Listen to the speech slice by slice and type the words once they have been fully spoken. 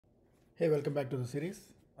Hey, welcome back to the series.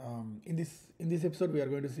 In this episode, we are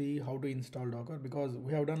going to see how to install Docker because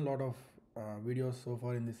we have done a lot of videos so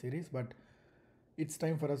far in this series, but it's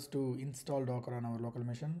time for us to install Docker on our local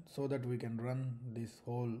machine so that we can run this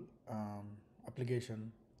whole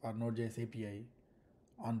application or Node.js API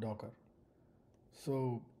on Docker.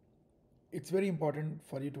 So it's very important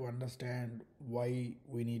for you to understand why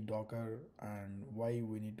we need Docker and why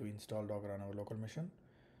we need to install Docker on our local machine.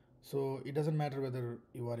 So it doesn't matter whether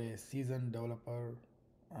you are a seasoned developer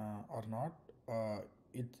or not.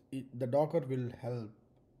 The Docker will help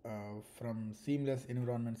from seamless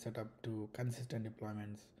environment setup to consistent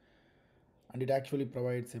deployments, and it actually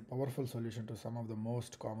provides a powerful solution to some of the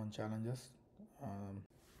most common challenges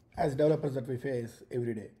as developers that we face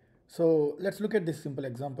every day. So let's look at this simple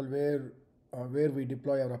example where we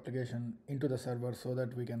deploy our application into the server so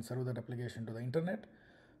that we can serve that application to the internet.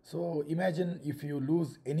 So imagine if you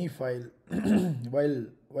lose any file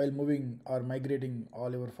while moving or migrating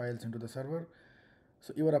all your files into the server,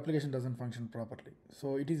 so your application doesn't function properly.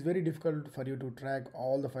 So it is very difficult for you to track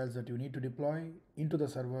all the files that you need to deploy into the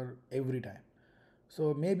server every time.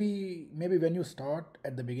 So maybe when you start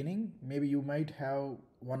at the beginning, maybe you might have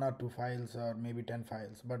 1 or 2 files or maybe 10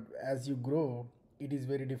 files, but as you grow, it is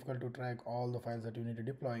very difficult to track all the files that you need to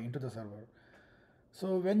deploy into the server.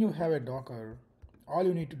 So when you have a Docker, all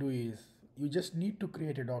you need to do is you just need to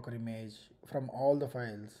create a Docker image from all the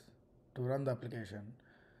files to run the application,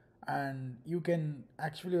 and you can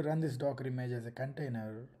actually run this Docker image as a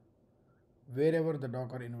container wherever the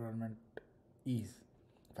Docker environment is.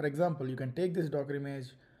 For example, you can take this Docker image,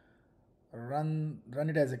 run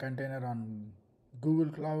it as a container on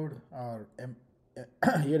Google Cloud or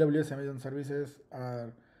AWS Amazon Services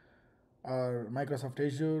or Microsoft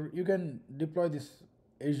Azure. You can deploy this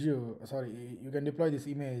you can deploy this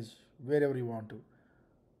image wherever you want to,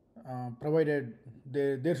 provided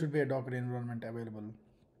there should be a Docker environment available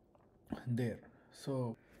there.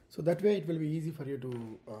 So that way it will be easy for you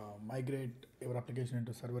to migrate your application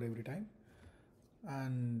into server every time.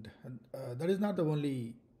 And that is not the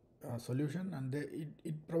only solution, and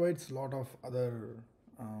it provides a lot of other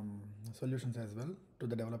solutions as well to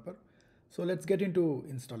the developer. So let's get into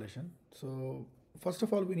installation. So first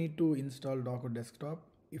of all, we need to install Docker Desktop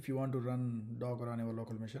if you want to run Docker on your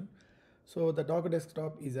local machine. So the Docker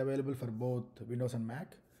Desktop is available for both Windows and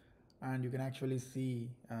Mac, and you can actually see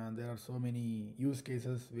there are so many use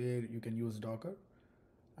cases where you can use Docker,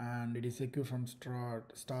 and it is secure from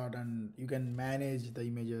start, and you can manage the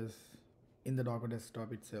images in the Docker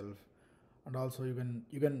Desktop itself, and also you can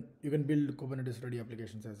build Kubernetes ready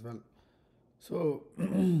applications as well. So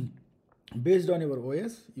based on your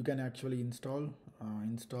OS, you can actually install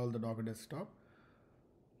the Docker Desktop.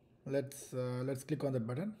 Let's click on that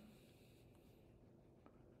button.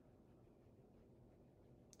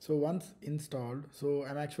 So once installed, so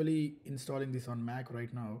I'm actually installing this on Mac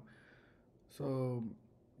right now. So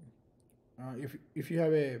if you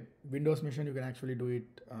have a Windows machine, you can actually do it.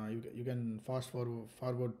 You can fast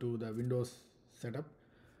forward to the Windows setup.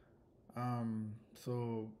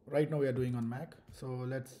 So right now we are doing on Mac. So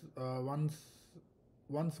let's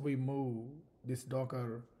once we move this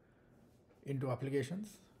Docker into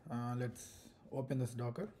applications, let's open this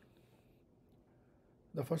Docker.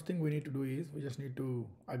 The first thing we need to do is we just need to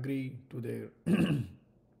agree to their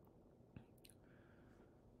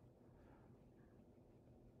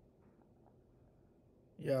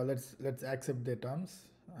yeah, let's accept their terms,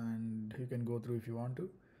 and you can go through if you want to.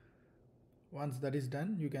 Once that is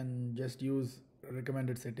done, you can just use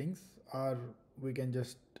recommended settings, or we can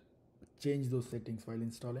just change those settings while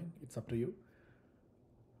installing. It's up to you.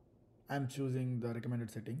 I'm choosing the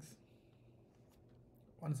recommended settings.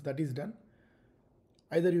 Once that is done,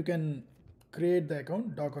 either you can create the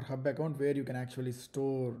account, Docker Hub account, where you can actually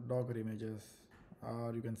store Docker images,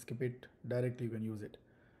 or you can skip it directly, you can use it.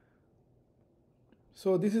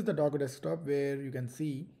 So this is the Docker Desktop where you can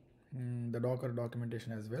see the Docker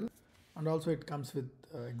documentation as well, and also it comes with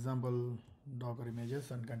example Docker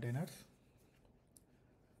images and containers.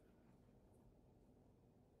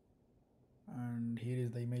 And here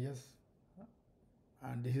is the images,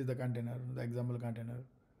 and this is the container, the example container.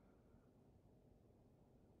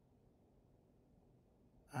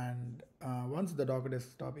 And once the Docker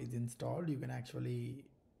Desktop is installed, you can actually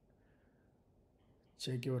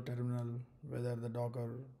check your terminal whether the Docker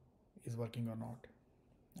is working or not,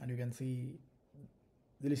 and you can see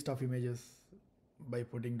the list of images by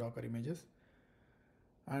putting Docker images.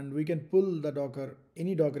 And we can pull the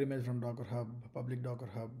any Docker image from Docker Hub, public Docker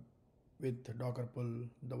Hub, with Docker pull,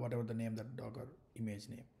 whatever the name, that Docker image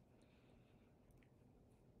name.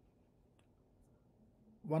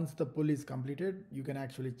 Once the pull is completed, you can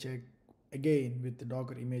actually check again with the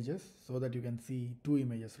Docker images so that you can see two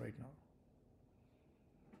images right now.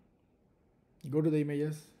 You go to the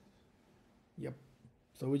images. Yep.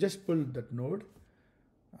 So we just pulled that node.js.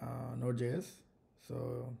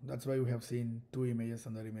 So that's why we have seen two images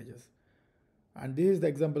and other images. And this is the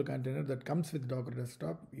example container that comes with Docker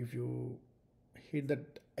Desktop. If you hit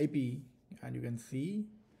that IP, and you can see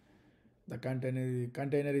the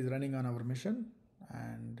container is running on our machine,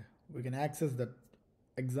 and we can access that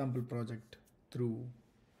example project through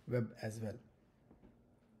web as well.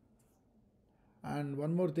 And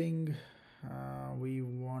one more thing we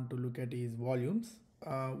want to look at is volumes.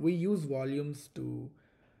 We use volumes to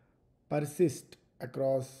persist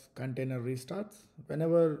across container restarts.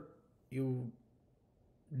 Whenever you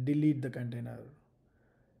delete the container,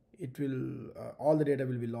 it will all the data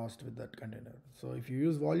will be lost with that container. So if you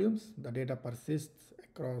use volumes, the data persists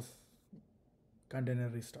across container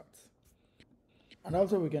restarts. And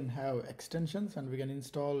also we can have extensions, and we can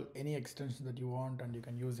install any extension that you want, and you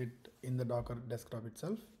can use it in the Docker desktop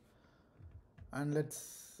itself. And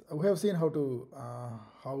we have seen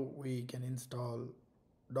how we can install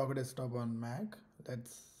Docker desktop on Mac.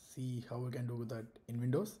 Let's see how we can do that in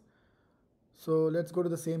Windows. So let's go to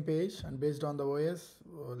the same page, and based on the OS,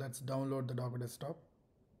 let's download the Docker desktop.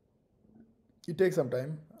 It takes some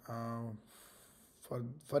time for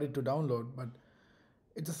it to download, but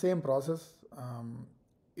it's the same process.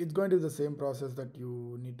 It's going to be the same process that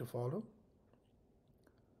you need to follow.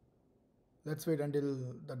 Let's wait until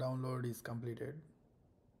the download is completed.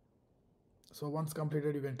 So once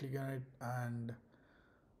completed, you can click on it and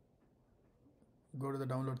go to the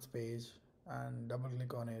downloads page and double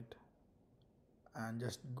click on it, and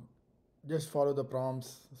just follow the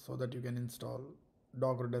prompts so that you can install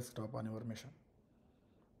Docker desktop on your machine,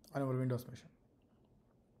 on your Windows machine.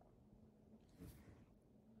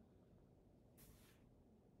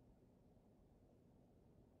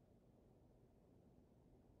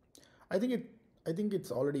 I think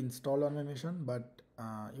it's already installed on my machine, but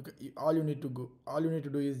all you need to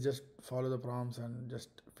do is just follow the prompts and just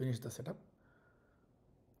finish the setup.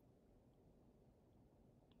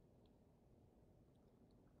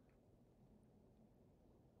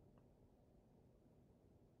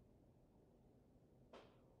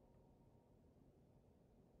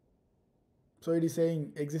 So it is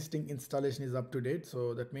saying existing installation is up to date,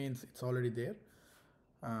 so that means it's already there.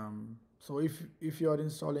 So if you are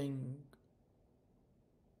installing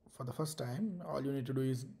for the first time, all you need to do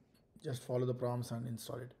is just follow the prompts and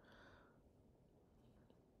install it.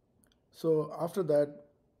 So after that,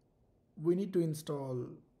 we need to install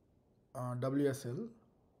WSL,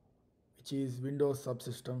 which is Windows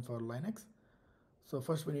Subsystem for Linux. So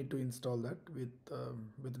first we need to install that with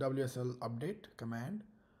WSL update command,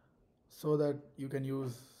 so that you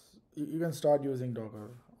can start using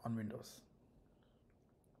Docker on Windows.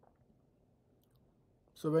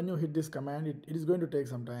 So when you hit this command, it is going to take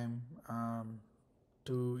some time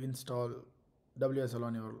to install WSL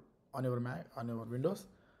on your Mac, on your Windows.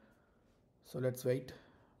 So let's wait.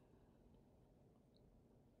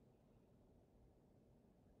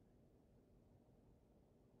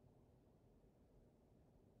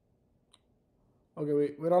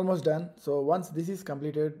 Okay, we're almost done. So once this is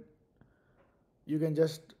completed, you can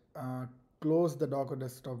just close the Docker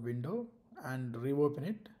desktop window and reopen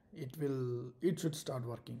it. It should start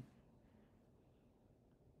working.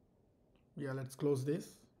 Yeah, let's close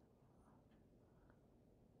this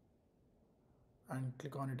and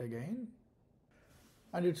click on it again,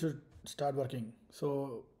 and it should start working.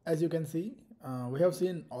 So as you can see, we have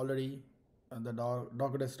seen already the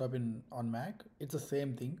Docker desktop on Mac. It's the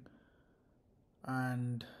same thing,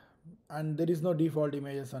 and there is no default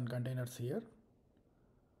images and containers here,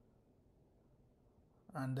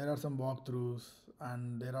 and there are some walkthroughs,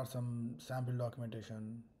 and there are some sample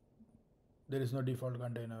documentation. There is no default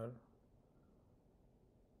container.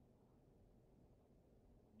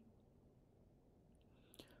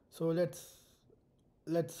 So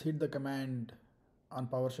let's hit the command on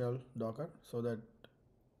PowerShell Docker so that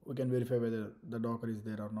we can verify whether the Docker is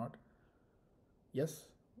there or not. Yes,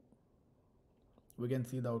 we can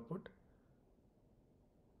see the output.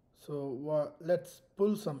 So let's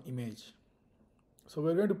pull some image. So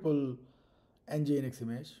we're going to pull nginx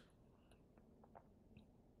image.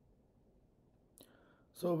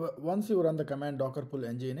 So once you run the command docker pull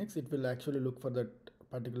nginx, it will actually look for that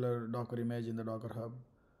particular Docker image in the Docker Hub,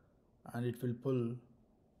 and it will pull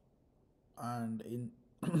and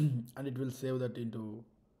and it will save that into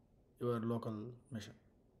your local machine.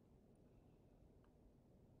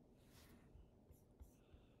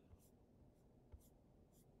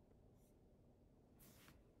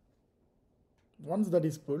 Once that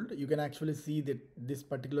is pulled, you can actually see that this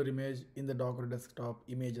particular image in the Docker desktop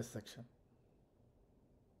images section.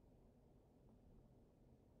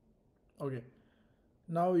 Okay,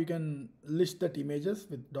 now you can list that images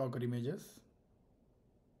with Docker images.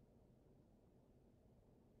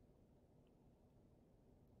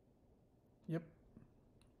 Yep,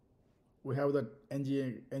 we have that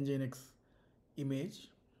nginx image.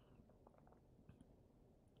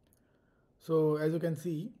 So as you can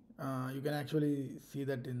see, you can actually see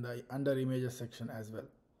that in the under images section as well.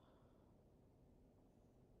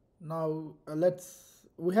 Now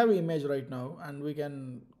we have an image right now, and we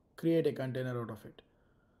can create a container out of it.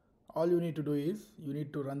 All you need to do is you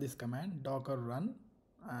need to run this command docker run,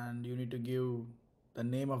 and you need to give the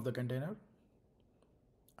name of the container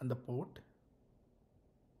and the port,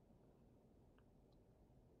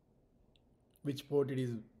 which port it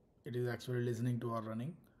is actually listening to or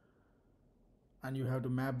running, and you have to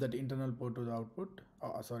map that internal port to the output,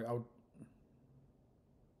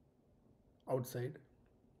 outside,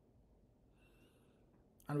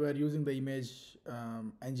 and we are using the image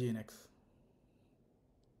nginx.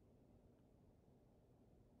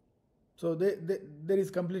 So there is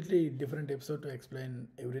completely different episode to explain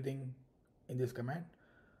everything in this command,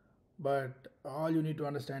 but all you need to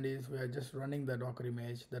understand is we are just running the Docker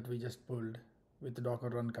image that we just pulled with the docker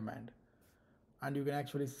run command, and you can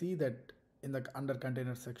actually see that in the under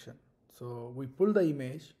container section. So we pull the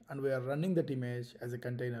image and we are running that image as a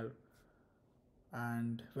container,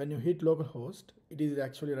 and when you hit localhost, it is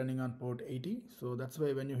actually running on port 80. So that's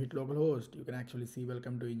why when you hit localhost, you can actually see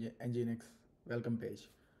welcome to nginx welcome page.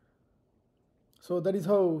 So that is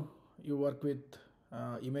how you work with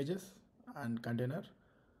images and container.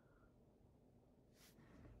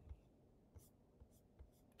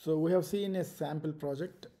 So we have seen a sample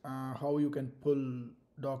project, how you can pull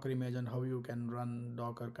Docker image and how you can run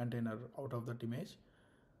Docker container out of that image.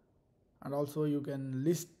 And also you can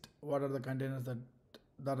list what are the containers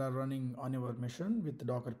that are running on your machine with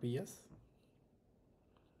Docker PS.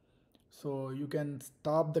 So you can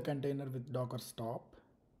stop the container with Docker stop.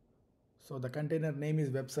 So the container name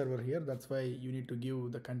is web server here. That's why you need to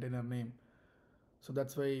give the container name. So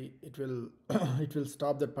that's why it will it will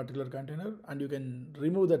stop that particular container, and you can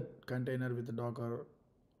remove that container with the docker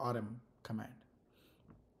rm command.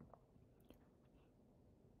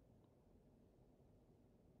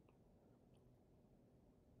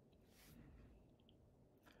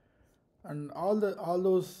 And all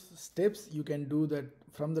those steps you can do that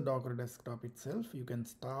from the Docker desktop itself. You can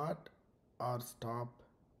start or stop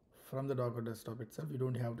from the Docker desktop itself. You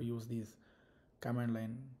don't have to use these command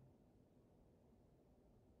line.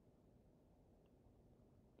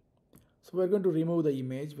 So we're going to remove the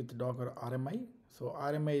image with Docker RMI. So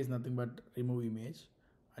RMI is nothing but remove image,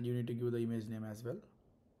 and you need to give the image name as well.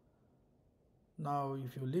 Now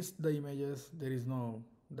if you list the images, there is no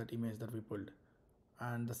that image that we pulled,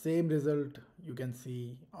 and the same result you can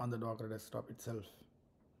see on the Docker desktop itself.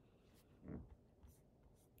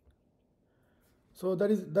 So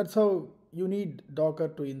that's how you need Docker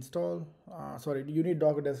to install. You need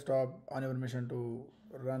Docker desktop on your machine to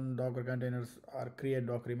run Docker containers or create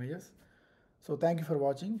Docker images. So thank you for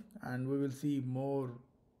watching, and we will see more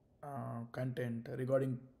content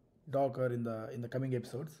regarding Docker in the coming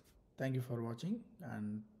episodes. Thank you for watching,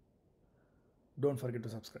 and don't forget to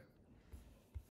subscribe.